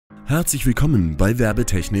Herzlich willkommen bei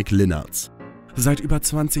Werbetechnik Linnartz. Seit über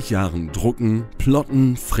 20 Jahren drucken,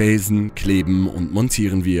 plotten, fräsen, kleben und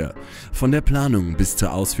montieren wir. Von der Planung bis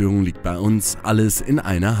zur Ausführung liegt bei uns alles in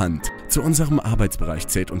einer Hand. Zu unserem Arbeitsbereich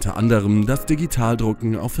zählt unter anderem das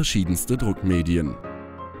Digitaldrucken auf verschiedenste Druckmedien.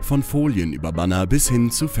 Von Folien über Banner bis hin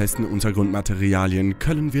zu festen Untergrundmaterialien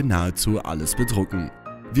können wir nahezu alles bedrucken.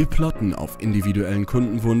 Wir plotten auf individuellen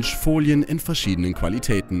Kundenwunsch Folien in verschiedenen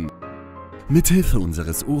Qualitäten. Mithilfe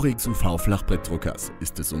unseres Oryx UV-Flachbett-Druckers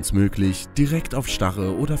ist es uns möglich, direkt auf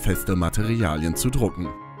starre oder feste Materialien zu drucken.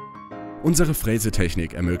 Unsere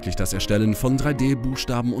Fräsetechnik ermöglicht das Erstellen von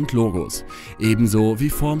 3D-Buchstaben und Logos, ebenso wie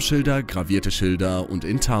Formschilder, gravierte Schilder und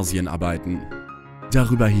Intarsienarbeiten.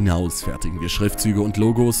 Darüber hinaus fertigen wir Schriftzüge und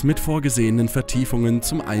Logos mit vorgesehenen Vertiefungen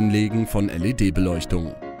zum Einlegen von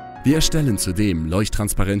LED-Beleuchtung. Wir erstellen zudem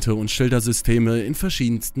Leuchttransparente und Schildersysteme in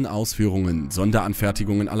verschiedensten Ausführungen.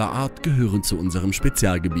 Sonderanfertigungen aller Art gehören zu unserem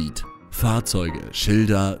Spezialgebiet. Fahrzeuge,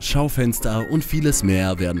 Schilder, Schaufenster und vieles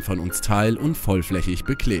mehr werden von uns teil- und vollflächig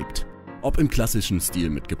beklebt. Ob im klassischen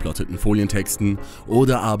Stil mit geplotteten Folientexten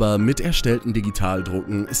oder aber mit erstellten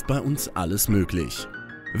Digitaldrucken ist bei uns alles möglich.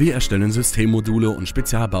 Wir erstellen Systemmodule und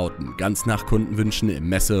Spezialbauten ganz nach Kundenwünschen im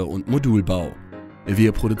Messe- und Modulbau.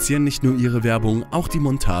 Wir produzieren nicht nur Ihre Werbung, auch die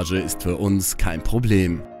Montage ist für uns kein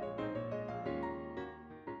Problem.